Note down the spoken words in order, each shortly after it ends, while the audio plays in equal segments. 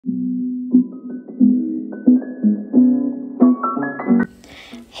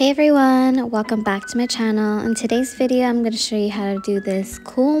Hey everyone, welcome back to my channel. In today's video, I'm going to show you how to do this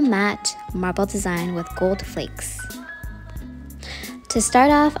cool matte marble design with gold flakes. To start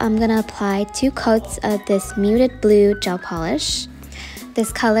off, I'm going to apply 2 coats of this muted blue gel polish.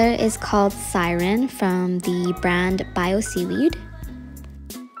 This color is called Siren from the brand Bio Seaweed.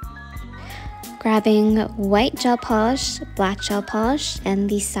 Grabbing white gel polish, black gel polish, and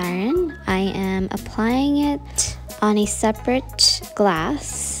the Siren, I am applying it on a separate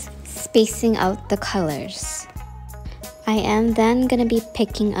glass, spacing out the colors. I am then going to be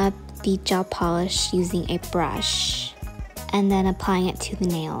picking up the gel polish using a brush and then applying it to the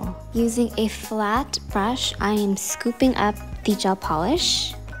nail. Using a flat brush, I am scooping up the gel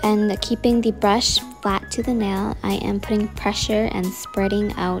polish, and keeping the brush flat to the nail, I am putting pressure and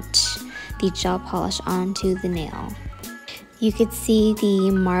spreading out the gel polish onto the nail. You could see the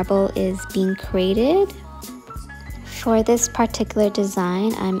marble is being created. For this particular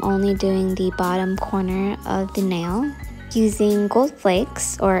design, I'm only doing the bottom corner of the nail using gold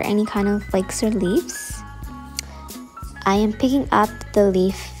flakes or any kind of flakes or leaves. I am picking up the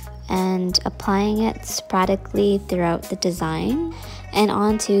leaf and applying it sporadically throughout the design and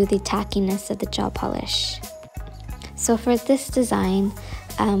onto the tackiness of the gel polish. So for this design,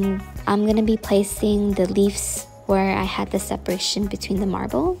 I'm going to be placing the leaves where I had the separation between the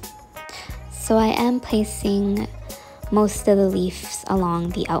marble. So I am placing most of the leaves along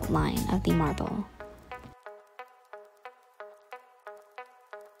the outline of the marble.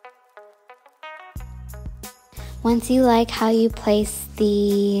 Once you like how you place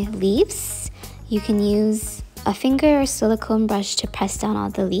the leaves, you can use a finger or silicone brush to press down all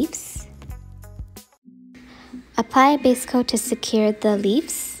the leaves. Apply a base coat to secure the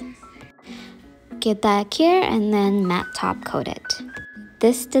leaves. Give that a cure and then matte top coat it.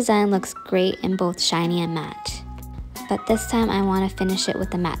 This design looks great in both shiny and matte, but this time I want to finish it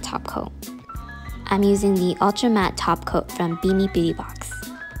with a matte top coat. I'm using the Ultra Matte Top Coat from Beanie Beauty Box.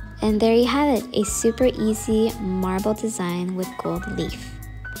 And there you have it, a super easy marble design with gold leaf.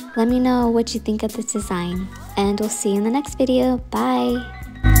 Let me know what you think of this design, and we'll see you in the next video. Bye!